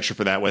architecture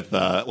for that with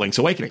Link's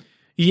Awakening.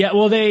 Yeah,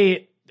 well,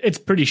 it's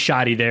pretty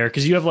shoddy there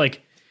because you have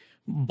like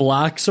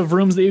blocks of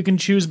rooms that you can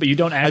choose, but you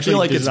don't actually. I feel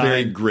like it's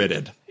very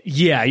gridded.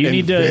 Yeah, you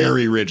need to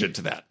very rigid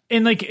to that.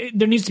 And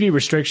there needs to be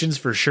restrictions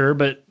for sure,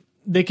 but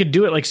they could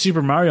do it like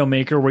Super Mario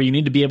Maker, where you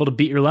need to be able to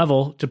beat your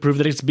level to prove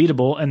that it's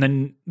beatable, and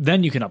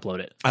then you can upload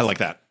it. I like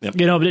that. Yep.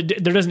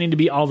 But there doesn't need to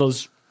be all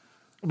those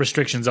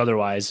restrictions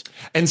otherwise.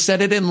 And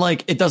set it in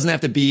it doesn't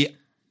have to be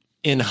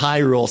in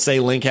Hyrule. Say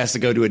Link has to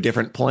go to a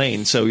different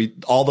plane, so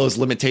all those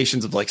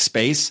limitations of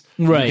space,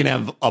 you can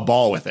have a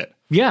ball with it.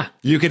 Yeah,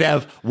 you could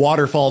have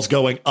waterfalls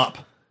going up.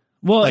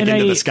 Well,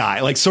 into the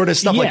sky, sort of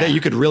stuff like that.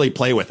 You could really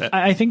play with it.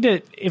 I think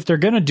that if they're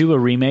going to do a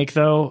remake,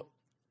 though,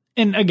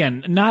 and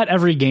again, not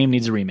every game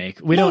needs a remake.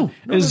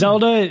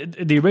 Zelda,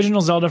 the original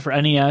Zelda for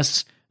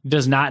NES,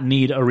 does not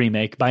need a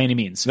remake by any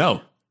means.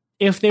 No.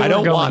 If they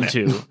were going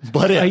to,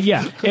 but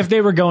if they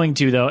were going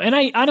to, though, and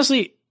I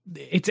honestly,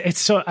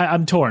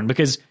 I'm torn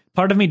because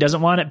part of me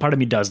doesn't want it, part of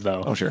me does,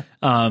 though. Oh, sure.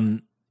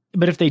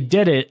 But if they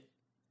did it,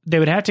 they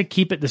would have to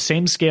keep it the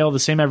same scale, the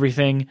same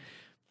everything.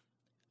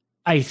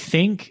 I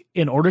think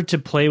in order to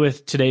play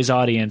with today's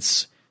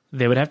audience,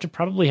 they would have to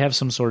probably have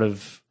some sort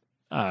of,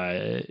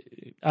 I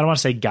don't want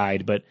to say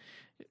guide, but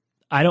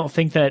I don't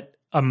think that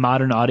a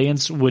modern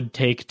audience would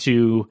take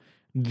to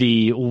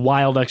the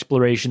wild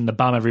exploration, the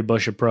bomb every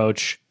bush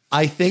approach.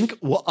 I think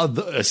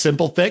a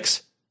simple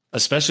fix,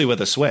 especially with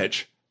a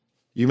Switch,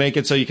 you make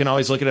it so you can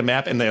always look at a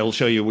map and they'll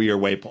show you where your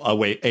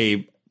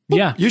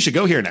you should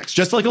go here next.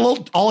 Just like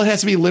all it has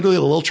to be literally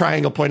a little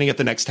triangle pointing at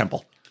the next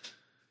temple.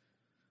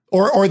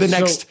 Or the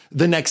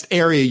next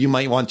area you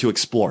might want to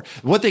explore.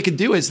 What they could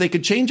do is they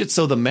could change it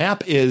so the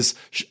map is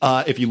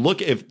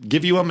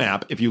give you a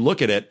map, if you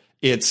look at it,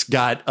 it's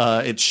got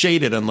it's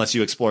shaded unless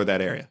you explore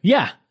that area.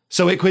 Yeah.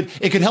 So it could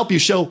help you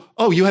show,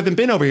 you haven't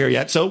been over here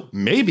yet, so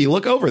maybe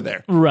look over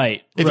there.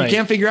 Right. If you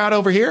can't figure out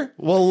over here,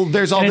 well,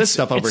 there's all this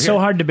stuff over here. It's so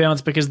hard to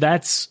balance because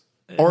that's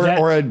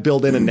or I'd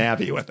build in a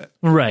Navi with it.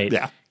 Right.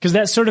 Yeah. Because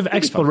that sort of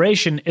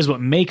exploration is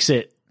what makes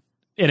it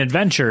an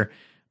adventure.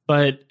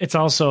 But it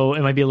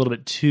might be a little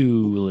bit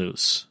too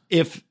loose.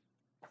 If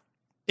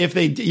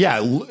they,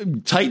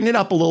 tighten it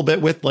up a little bit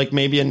with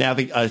maybe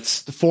a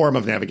form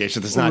of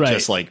navigation that's not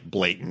just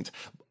blatant,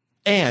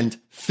 and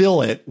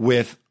fill it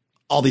with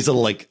all these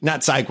little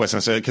not side quests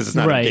necessarily because it's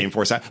not a game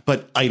for side,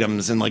 but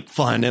items and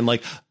fun and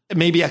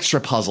maybe extra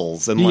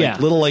puzzles and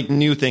little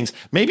new things.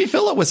 Maybe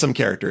fill it with some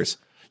characters.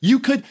 You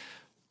could.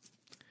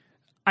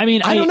 I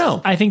mean, I don't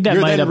know. I think that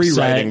might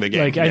upset the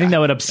game. I think that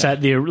would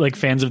upset the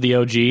fans of the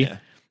OG. Yeah.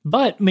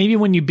 But maybe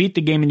when you beat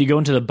the game and you go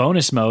into the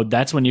bonus mode,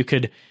 that's when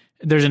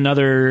there's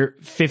another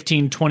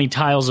 15, 20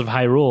 tiles of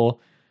Hyrule.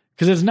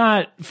 Because it's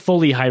not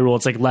fully Hyrule,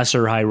 it's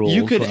lesser Hyrule.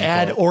 You could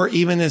add, or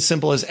even as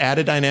simple as add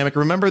a dynamic.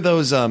 Remember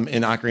those in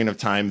Ocarina of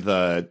Time,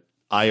 the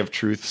Eye of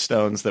Truth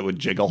stones that would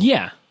jiggle?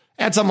 Yeah.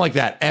 Add something like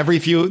that.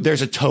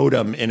 There's a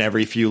totem in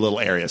every few little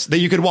areas that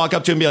you could walk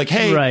up to and be like,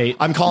 hey,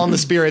 I'm calling the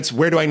spirits.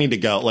 Where do I need to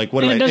go?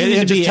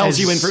 It just tells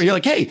you you're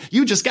like, hey,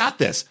 you just got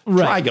this.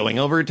 Try going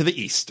over to the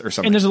east or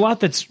something. And there's a lot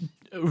that's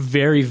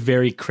very,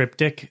 very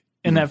cryptic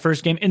in that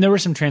first game. And there were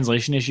some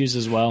translation issues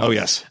as well. Oh,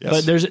 yes.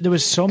 But there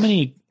was so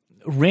many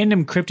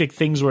random cryptic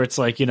things where it's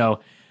the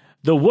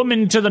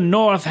woman to the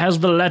north has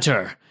the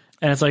letter.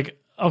 And it's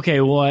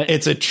okay, what?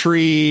 It's a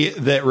tree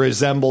that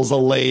resembles a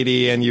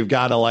lady, and you've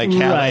got to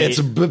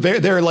have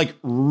they're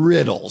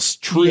riddles,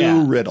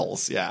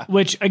 riddles. Yeah.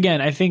 Which again,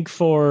 I think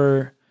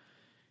for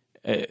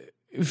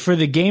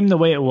the game the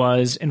way it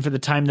was, and for the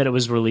time that it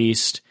was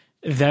released,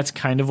 that's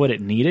kind of what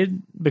it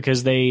needed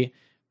because they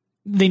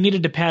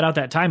needed to pad out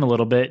that time a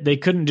little bit. They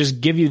couldn't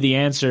just give you the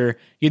answer.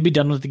 You'd be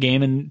done with the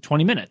game in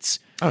 20 minutes.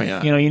 Oh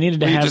yeah. You needed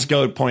to just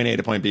go point A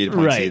to point B to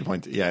point C to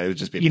point. Yeah, it would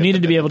just be. You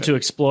needed to be able to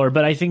explore,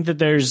 but I think that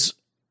there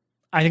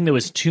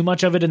was too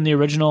much of it in the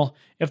original.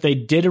 If they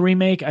did a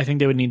remake, I think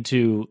they would need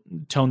to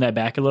tone that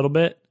back a little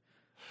bit.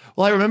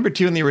 Well, I remember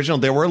too in the original,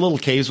 there were little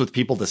caves with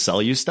people to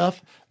sell you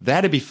stuff.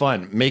 That'd be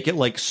fun. Make it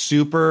like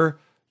super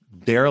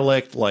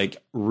derelict,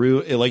 like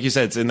you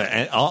said, it's in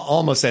the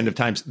almost end of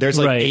times. There's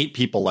like 8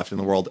 people left in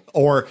the world,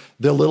 or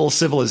the little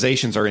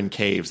civilizations are in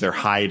caves. They're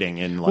hiding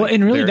in like. Well,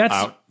 and really, that's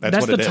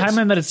the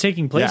timeline that it's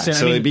taking place in.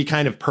 So it'd be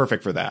kind of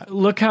perfect for that.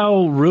 Look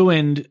how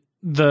ruined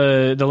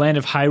the land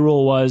of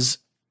Hyrule was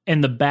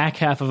in the back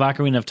half of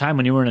Ocarina of Time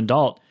when you were an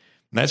adult.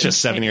 And that's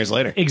just 7 years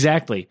later.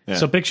 Exactly. Yeah.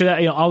 So picture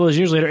that, all those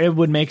years later, it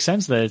would make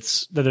sense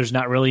that there's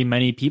not really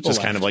many people just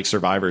left. Kind of like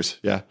survivors.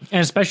 Yeah.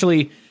 And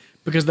especially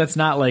because that's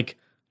not like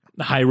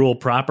Hyrule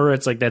proper.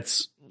 It's like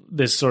that's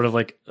this sort of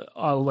like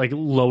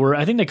lower.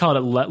 I think they call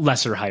it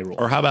lesser Hyrule.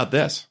 Or how about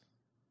this?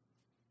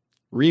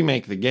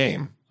 Remake the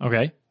game.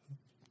 Okay.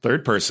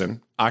 Third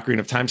person, Ocarina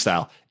of Time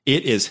style.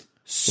 It is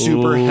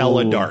super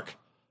hella dark.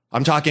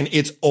 I'm talking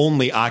it's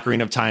only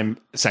Ocarina of Time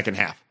second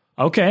half.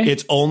 Okay.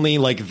 It's only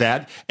like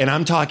that. And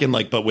I'm talking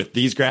like, but with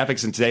these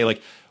graphics and today,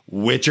 like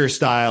Witcher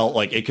style,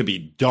 like it could be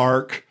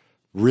dark.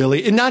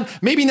 Really, and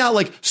maybe not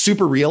like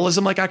super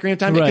realism like Ocarina of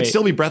Time. Right. It could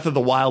still be Breath of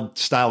the Wild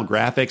style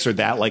graphics or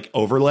that like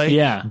overlay.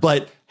 Yeah.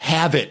 But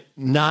have it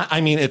not.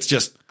 I mean, it's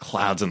just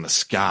clouds in the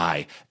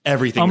sky.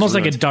 Everything almost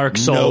like a Dark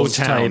Souls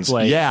type.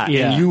 Like, yeah.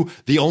 And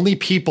the only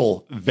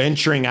people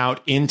venturing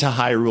out into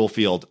Hyrule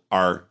Field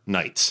are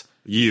knights.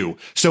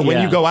 So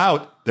when you go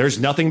out, there's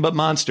nothing but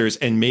monsters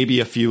and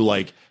maybe a few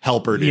like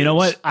helper dudes. You know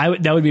what?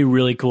 That would be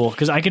really cool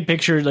because I could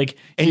picture like,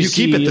 and you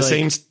keep it the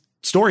same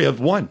story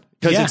of one.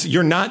 Because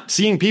you're not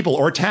seeing people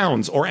or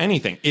towns or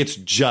anything. It's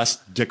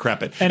just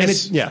decrepit. And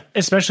it's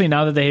especially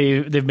now that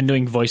they've been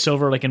doing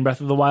voiceover like in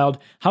Breath of the Wild.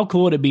 How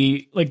cool would it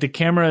be? Like the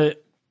camera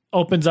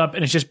opens up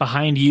and it's just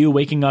behind you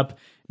waking up,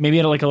 maybe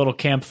at like a little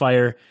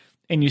campfire,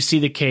 and you see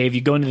the cave.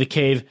 You go into the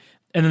cave,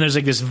 and then there's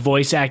like this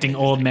voice acting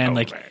old man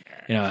like,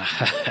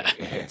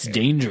 it's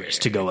dangerous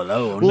to go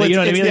alone. Well, you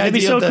know what I mean? That'd be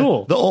so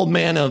cool. The old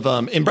man of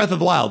in Breath of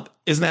the Wild,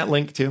 isn't that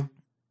Link too?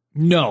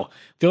 No,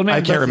 the old man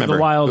I can't remember.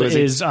 The Wild is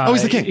he's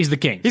the king. He's the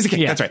king. He's the king.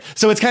 Yeah. That's right.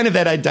 So it's kind of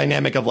that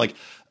dynamic of like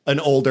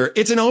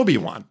it's an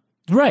Obi-Wan.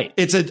 Right.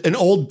 It's an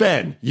old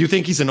Ben. You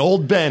think he's an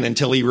old Ben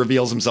until he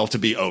reveals himself to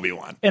be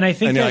Obi-Wan. And I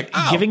think that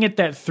giving it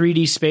that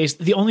 3D space,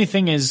 the only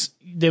thing is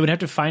they would have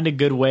to find a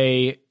good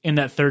way in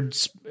that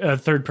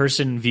third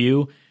person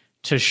view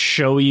to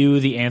show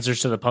you the answers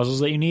to the puzzles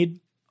that you need.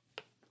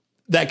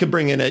 That could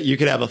bring in you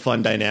could have a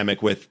fun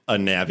dynamic with a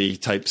Navi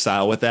type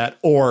style with that,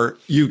 or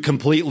you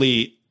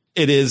completely.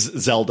 It is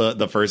Zelda,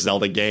 the first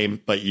Zelda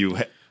game, but you're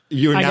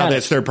now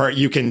this third part.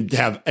 You can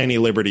have any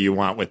liberty you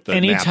want with the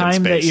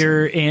anytime that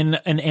you're in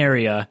an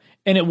area,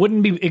 and it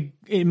wouldn't be.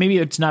 Maybe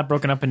it's not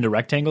broken up into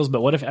rectangles,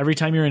 but what if every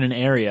time you're in an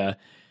area,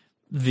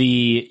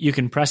 you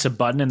can press a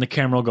button and the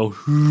camera will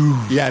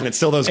go. Yeah, and it's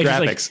still those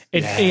graphics.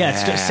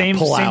 It's just same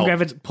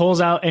graphics. Pulls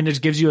out and it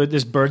gives you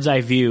this bird's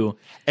eye view,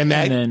 and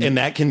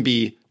that can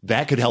be.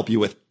 That could help you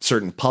with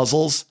certain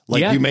puzzles.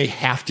 Like you may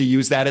have to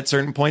use that at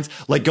certain points.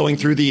 Like going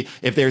through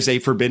if there's a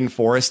forbidden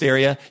forest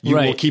area, you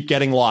will keep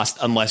getting lost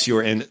unless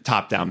you're in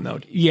top-down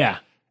mode. Yeah.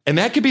 And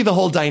that could be the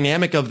whole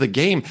dynamic of the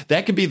game.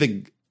 That could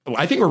be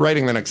I think we're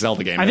writing the next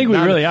Zelda game. I think we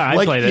really are.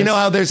 I play this. You know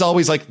how there's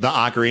always like the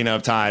Ocarina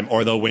of Time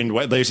or the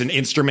Wind. There's an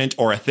instrument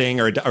or a thing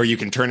or you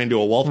can turn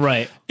into a wolf.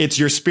 Right. It's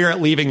your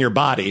spirit leaving your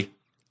body.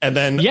 And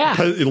then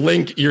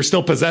Link, you're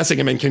still possessing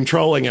him and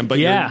controlling him, but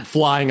you're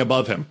flying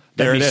above him.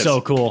 There it is.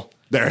 So cool.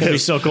 That'd be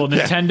so cool.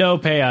 Nintendo,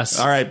 pay us.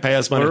 All right, pay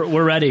us money.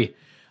 We're ready.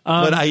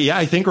 But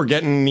I think we're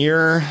getting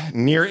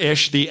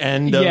near-ish the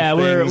end of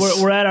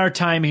things. We're at our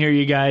time here,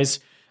 you guys.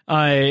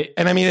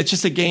 And I mean, it's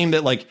just a game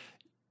that like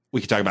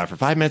we could talk about it for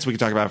 5 minutes. We could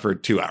talk about it for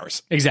 2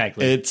 hours.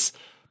 Exactly.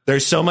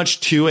 There's so much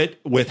to it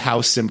with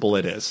how simple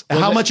it is,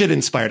 how much it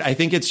inspired. I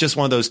think it's just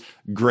one of those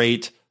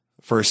great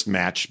first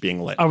match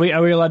being lit. Are we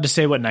allowed to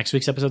say what next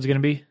week's episode is going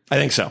to be? I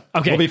think so.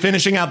 Okay. We'll be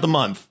finishing out the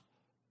month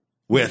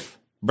with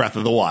Breath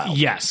of the Wild.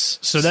 Yes.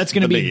 So that's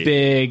going to be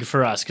big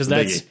for us because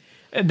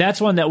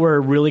that's one that we're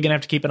really going to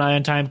have to keep an eye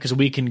on time because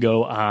we can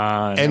go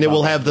on. And it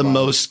will have the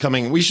most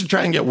coming. We should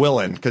try and get Will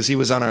in because he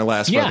was on our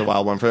last Breath of the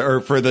Wild one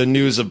for the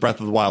news of Breath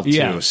of the Wild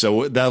 2.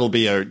 So that'll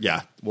be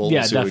we'll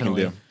see what we can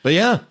do.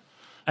 But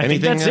I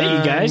think that's it,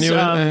 you guys. New,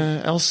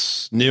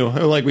 else new?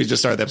 Like we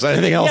just started the episode.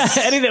 Anything else?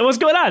 Yeah, anything? What's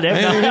going on?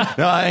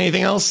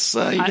 Anything else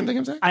you can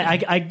think of?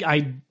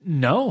 I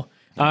no.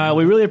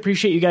 We really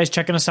appreciate you guys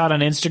checking us out on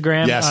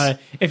Instagram. Yes.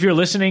 If you're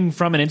listening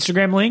from an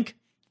Instagram link,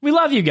 we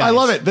love you guys. I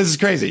love it. This is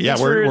crazy. Yeah,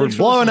 we're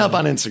blowing up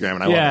on Instagram,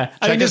 and I love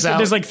it. Check us out.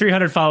 There's like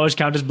 300 followers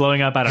count is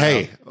blowing up. I don't know.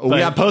 Hey, we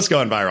got posts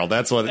going viral.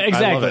 That's what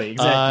exactly. I love it.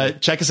 Exactly.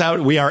 Check us out.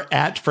 We are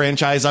at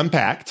Franchise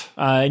Unpacked.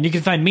 And you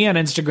can find me on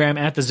Instagram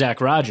at the Zach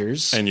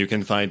Rogers. And you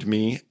can find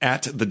me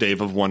at the Dave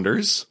of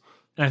Wonders.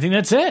 And I think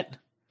that's it.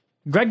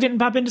 Greg didn't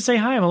pop in to say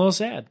hi. I'm a little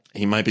sad.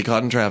 He might be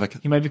caught in traffic.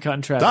 Speak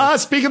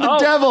of the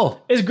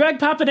devil. Is Greg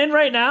popping in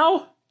right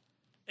now?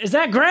 Is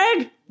that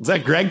Greg? Is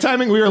that Greg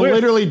timing? We're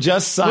literally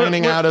just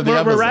signing out of the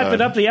episode. We're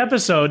wrapping up the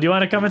episode. Do you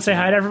want to come and say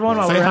hi to everyone?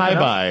 While say hi,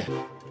 bye.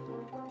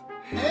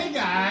 Hey,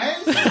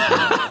 guys.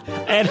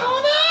 What's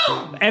going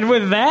on? And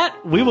with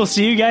that, we will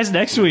see you guys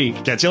next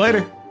week. Catch you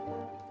later.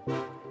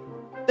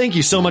 Thank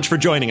you so much for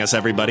joining us,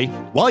 everybody.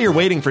 While you're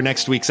waiting for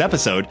next week's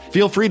episode,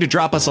 feel free to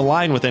drop us a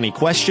line with any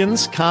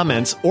questions,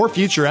 comments, or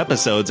future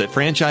episodes at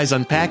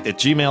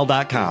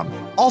franchiseunpacked@gmail.com.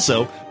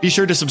 Also, be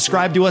sure to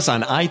subscribe to us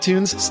on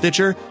iTunes,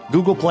 Stitcher,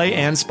 Google Play,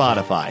 and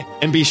Spotify.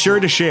 And be sure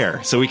to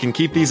share so we can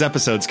keep these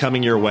episodes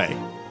coming your way.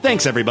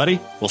 Thanks,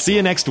 everybody. We'll see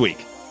you next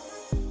week.